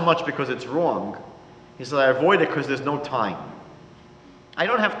not so much because it's wrong. He said, I avoid it because there's no time. I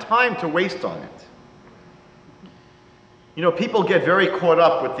don't have time to waste on it. You know, people get very caught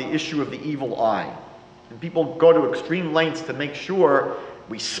up with the issue of the evil eye. And people go to extreme lengths to make sure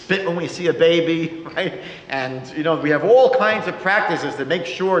we spit when we see a baby, right? And, you know, we have all kinds of practices to make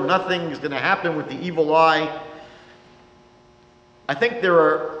sure nothing is going to happen with the evil eye. I think there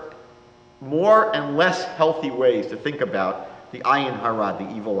are more and less healthy ways to think about the ayin hara,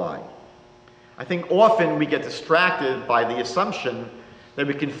 the evil eye. I think often we get distracted by the assumption that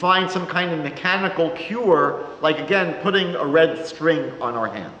we can find some kind of mechanical cure, like again, putting a red string on our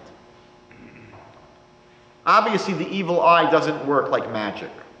hand. Obviously, the evil eye doesn't work like magic.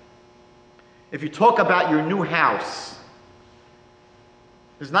 If you talk about your new house,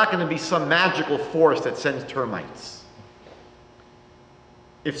 there's not going to be some magical force that sends termites.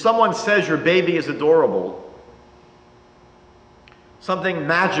 If someone says your baby is adorable, something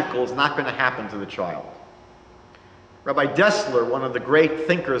magical is not going to happen to the child. Rabbi Dessler, one of the great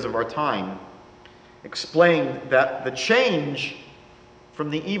thinkers of our time, explained that the change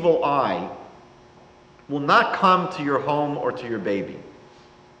from the evil eye will not come to your home or to your baby,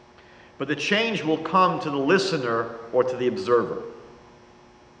 but the change will come to the listener or to the observer.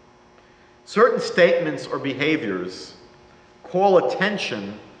 Certain statements or behaviors call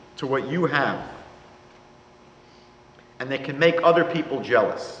attention to what you have, and they can make other people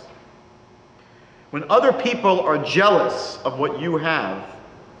jealous. When other people are jealous of what you have,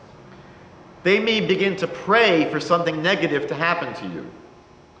 they may begin to pray for something negative to happen to you.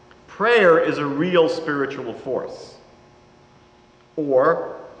 Prayer is a real spiritual force.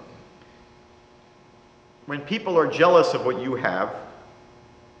 Or, when people are jealous of what you have,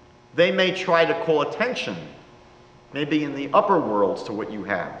 they may try to call attention, maybe in the upper worlds, to what you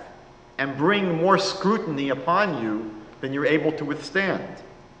have, and bring more scrutiny upon you than you're able to withstand.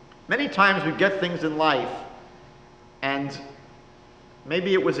 Many times we get things in life, and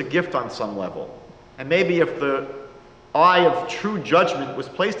maybe it was a gift on some level. And maybe if the eye of true judgment was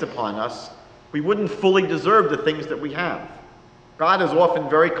placed upon us, we wouldn't fully deserve the things that we have. God is often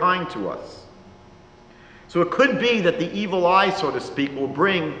very kind to us. So it could be that the evil eye, so to speak, will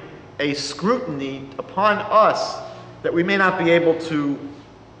bring a scrutiny upon us that we may not be able to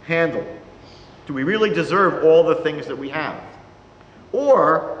handle. Do we really deserve all the things that we have?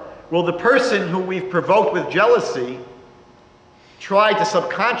 Or will the person who we've provoked with jealousy try to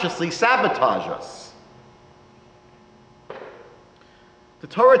subconsciously sabotage us? The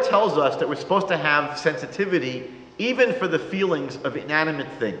Torah tells us that we're supposed to have sensitivity even for the feelings of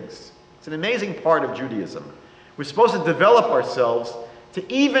inanimate things. It's an amazing part of Judaism. We're supposed to develop ourselves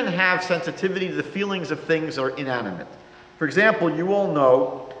to even have sensitivity to the feelings of things that are inanimate. For example, you all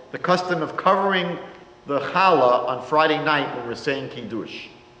know the custom of covering the challah on Friday night when we're saying Kiddush.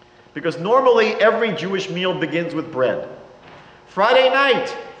 Because normally every Jewish meal begins with bread. Friday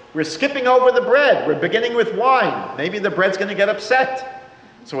night, we're skipping over the bread. We're beginning with wine. Maybe the bread's going to get upset.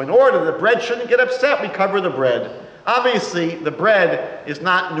 So in order the bread shouldn't get upset, we cover the bread. Obviously, the bread is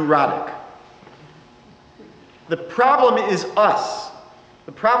not neurotic. The problem is us.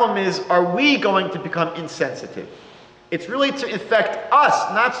 The problem is, are we going to become insensitive? It's really to affect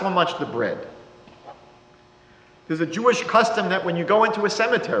us, not so much the bread. There's a Jewish custom that when you go into a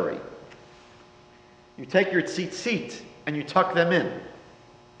cemetery, you take your tzitzit and you tuck them in,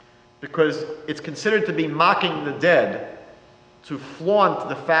 because it's considered to be mocking the dead, to flaunt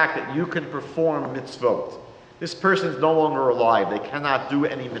the fact that you can perform mitzvot. This person's no longer alive. They cannot do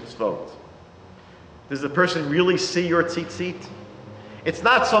any mitzvot. Does the person really see your tzitzit? It's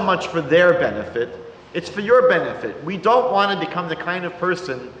not so much for their benefit, it's for your benefit. We don't want to become the kind of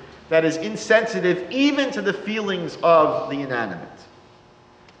person that is insensitive even to the feelings of the inanimate.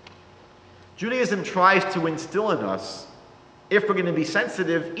 Judaism tries to instill in us, if we're going to be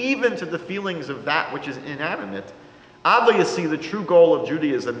sensitive even to the feelings of that which is inanimate, obviously the true goal of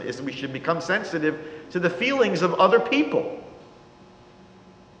Judaism is that we should become sensitive to the feelings of other people.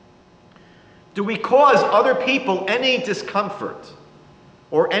 Do we cause other people any discomfort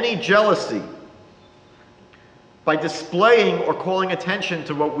or any jealousy by displaying or calling attention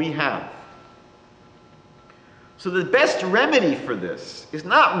to what we have? So the best remedy for this is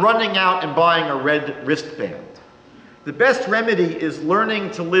not running out and buying a red wristband. The best remedy is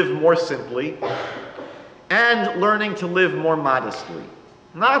learning to live more simply and learning to live more modestly.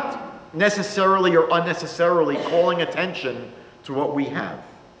 Not necessarily or unnecessarily calling attention to what we have.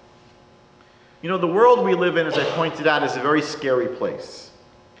 You know, the world we live in, as I pointed out, is a very scary place.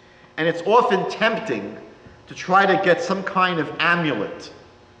 And it's often tempting to try to get some kind of amulet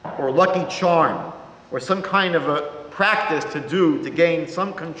or lucky charm or some kind of a practice to do to gain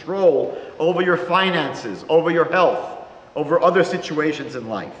some control over your finances, over your health, over other situations in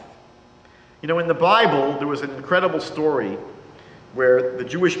life. You know, in the Bible, there was an incredible story where the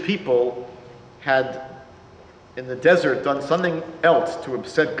Jewish people had, in the desert, done something else to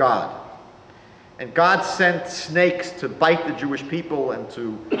upset God. And God sent snakes to bite the Jewish people and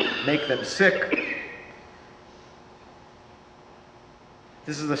to make them sick.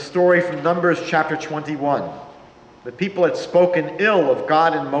 This is a story from Numbers chapter 21. The people had spoken ill of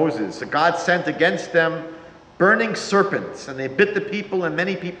God and Moses. So God sent against them burning serpents, and they bit the people, and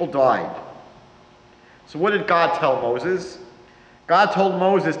many people died. So what did God tell Moses? God told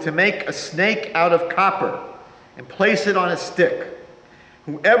Moses to make a snake out of copper and place it on a stick.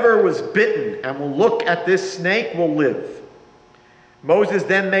 Whoever was bitten and will look at this snake will live. Moses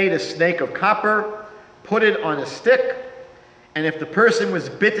then made a snake of copper, put it on a stick, and if the person was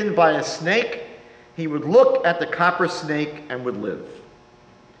bitten by a snake, he would look at the copper snake and would live.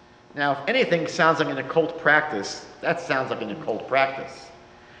 Now, if anything sounds like an occult practice, that sounds like an occult practice.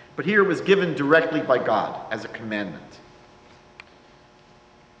 But here it was given directly by God as a commandment.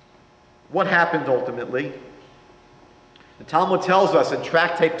 What happened ultimately? The Talmud tells us in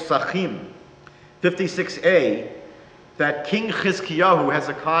Tractate Psachim 56a that King Chizkiyahu,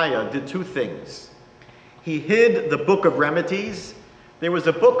 Hezekiah, did two things. He hid the book of remedies. There was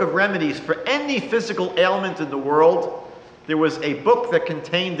a book of remedies for any physical ailment in the world. There was a book that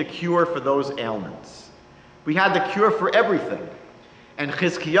contained the cure for those ailments. We had the cure for everything. And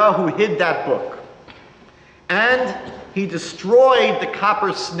Chizkiyahu hid that book. And he destroyed the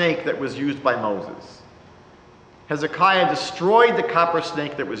copper snake that was used by Moses. Hezekiah destroyed the copper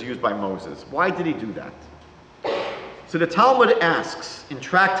snake that was used by Moses. Why did he do that? So the Talmud asks in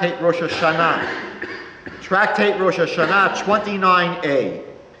Tractate Rosh Hashanah 29a,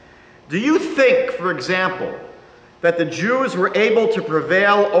 do you think, for example, that the Jews were able to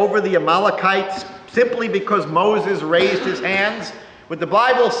prevail over the Amalekites simply because Moses raised his hands? What the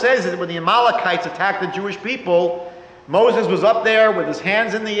Bible says is that when the Amalekites attacked the Jewish people, Moses was up there with his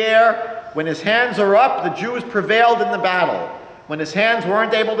hands in the air. When his hands are up, the Jews prevailed in the battle. When his hands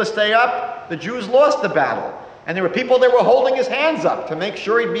weren't able to stay up, the Jews lost the battle. And there were people that were holding his hands up to make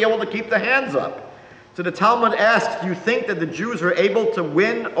sure he'd be able to keep the hands up. So the Talmud asks, do you think that the Jews were able to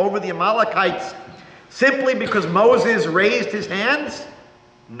win over the Amalekites simply because Moses raised his hands?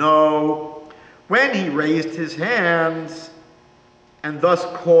 No. When he raised his hands and thus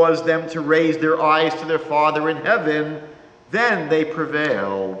caused them to raise their eyes to their Father in heaven, then they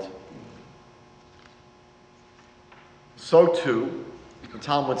prevailed. So too, the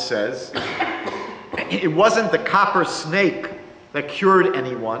Talmud says, it wasn't the copper snake that cured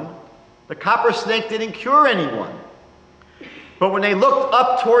anyone. The copper snake didn't cure anyone. But when they looked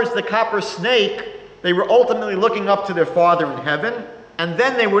up towards the copper snake, they were ultimately looking up to their Father in heaven, and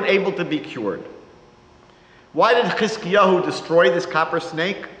then they were able to be cured. Why did Chizkiyahu destroy this copper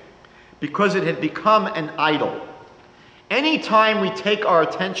snake? Because it had become an idol. Anytime we take our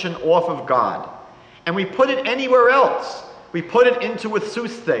attention off of God and we put it anywhere else, we put it into a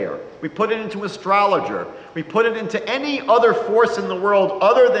soothsayer, we put it into astrologer, we put it into any other force in the world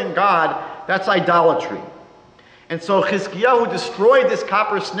other than God, that's idolatry. And so Chizkiyahu destroyed this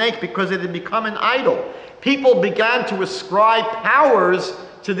copper snake because it had become an idol. People began to ascribe powers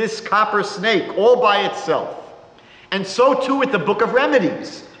to this copper snake all by itself. And so too with the Book of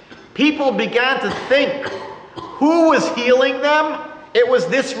Remedies. People began to think, who was healing them? It was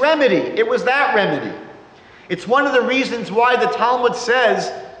this remedy. It was that remedy. It's one of the reasons why the Talmud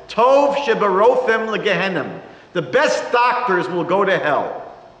says, Tov shebarofim legehenim. The best doctors will go to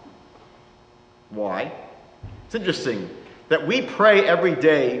hell. Why? It's interesting that we pray every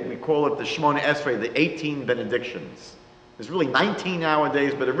day, we call it the Shemona Esrei, the 18 benedictions. There's really 19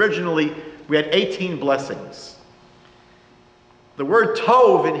 nowadays, but originally we had 18 blessings. The word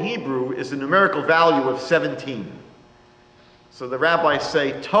Tov in Hebrew is the numerical value of 17. So the rabbis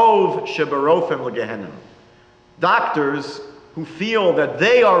say, Tov shebarofim legehenim. Doctors who feel that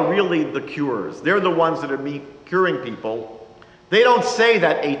they are really the curers, they're the ones that are curing people, they don't say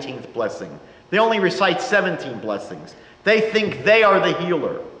that 18th blessing. They only recite 17 blessings. They think they are the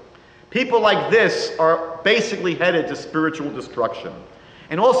healer. People like this are basically headed to spiritual destruction.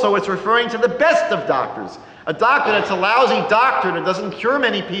 And also it's referring to the best of doctors. A doctor that's a lousy doctor that doesn't cure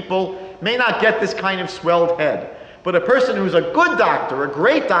many people may not get this kind of swelled head. But a person who's a good doctor, a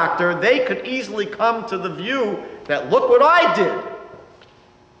great doctor, they could easily come to the view that, look what I did.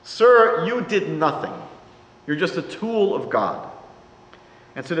 Sir, you did nothing. You're just a tool of God.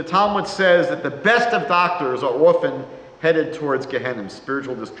 And so the Talmud says that the best of doctors are often headed towards Gehenna,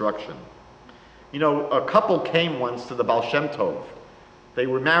 spiritual destruction. You know, a couple came once to the Baal Shem Tov. They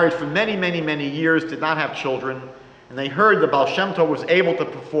were married for many, many, many years, did not have children, and they heard the Baal Shem Tov was able to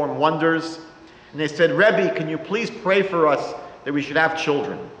perform wonders. And they said, Rebbe, can you please pray for us that we should have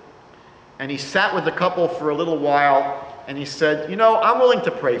children? And he sat with the couple for a little while, and he said, you know, I'm willing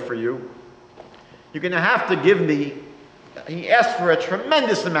to pray for you. You're going to have to give me, he asked for a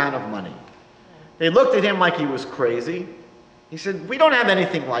tremendous amount of money. They looked at him like he was crazy. He said, we don't have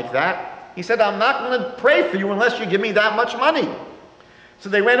anything like that. He said, I'm not going to pray for you unless you give me that much money. So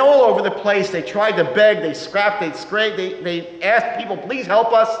they went all over the place. They tried to beg, they scrapped, they scraped, they asked people, please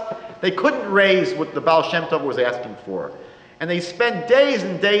help us. They couldn't raise what the Baal Shem Tov was asking for. And they spent days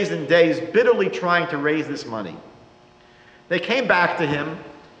and days and days bitterly trying to raise this money. They came back to him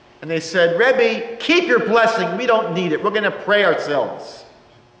and they said, Rebbe, keep your blessing. We don't need it. We're going to pray ourselves.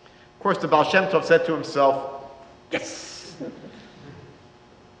 Of course, the Baal Shem Tov said to himself, yes.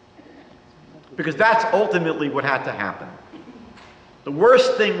 Because that's ultimately what had to happen. The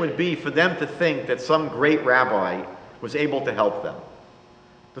worst thing would be for them to think that some great rabbi was able to help them.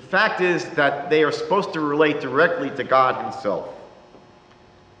 The fact is that they are supposed to relate directly to God himself.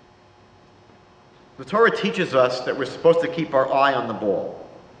 The Torah teaches us that we're supposed to keep our eye on the ball.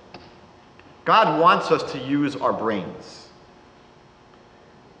 God wants us to use our brains.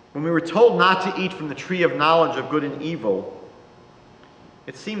 When we were told not to eat from the tree of knowledge of good and evil,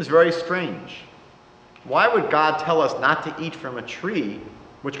 it seems very strange. Why would God tell us not to eat from a tree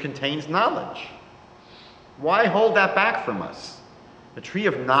which contains knowledge? Why hold that back from us? The tree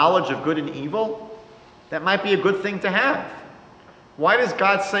of knowledge of good and evil? That might be a good thing to have. Why does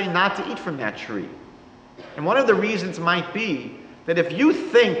God say not to eat from that tree? And one of the reasons might be that if you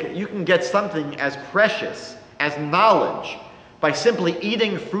think you can get something as precious as knowledge by simply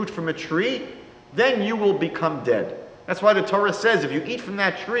eating fruit from a tree, then you will become dead. That's why the Torah says if you eat from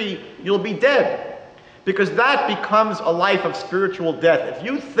that tree, you'll be dead. Because that becomes a life of spiritual death. If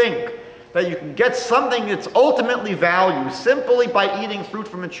you think that you can get something that's ultimately value simply by eating fruit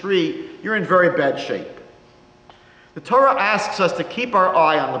from a tree, you're in very bad shape. The Torah asks us to keep our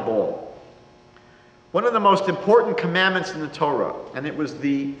eye on the ball. One of the most important commandments in the Torah, and it was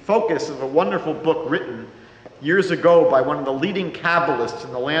the focus of a wonderful book written years ago by one of the leading Kabbalists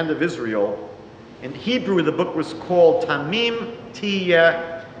in the land of Israel. In Hebrew, the book was called Tamim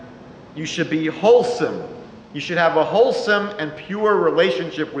Tiyeh. You should be wholesome. You should have a wholesome and pure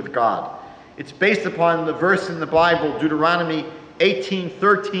relationship with God. It's based upon the verse in the Bible, Deuteronomy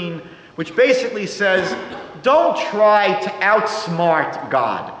 18:13, which basically says, don't try to outsmart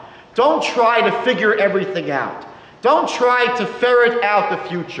God. Don't try to figure everything out. Don't try to ferret out the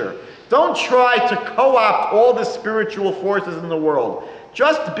future. Don't try to co-opt all the spiritual forces in the world.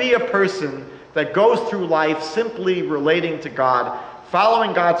 Just be a person that goes through life simply relating to God,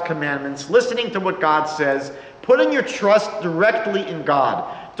 following God's commandments, listening to what God says, putting your trust directly in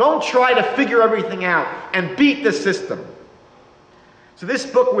God. Don't try to figure everything out and beat the system. So this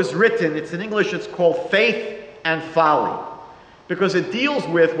book was written, it's in English, it's called Faith and Folly, because it deals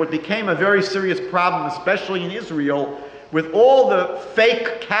with what became a very serious problem, especially in Israel, with all the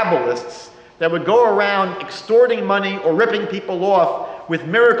fake Kabbalists that would go around extorting money or ripping people off with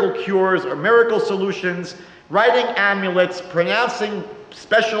miracle cures or miracle solutions, writing amulets, pronouncing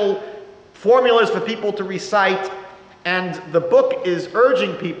special formulas for people to recite, and the book is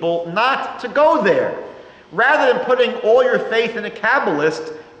urging people not to go there. Rather than putting all your faith in a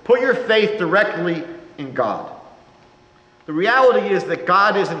Kabbalist, put your faith directly in God. The reality is that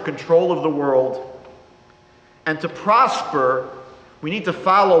God is in control of the world, and to prosper, we need to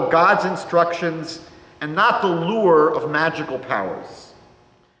follow God's instructions and not the lure of magical powers.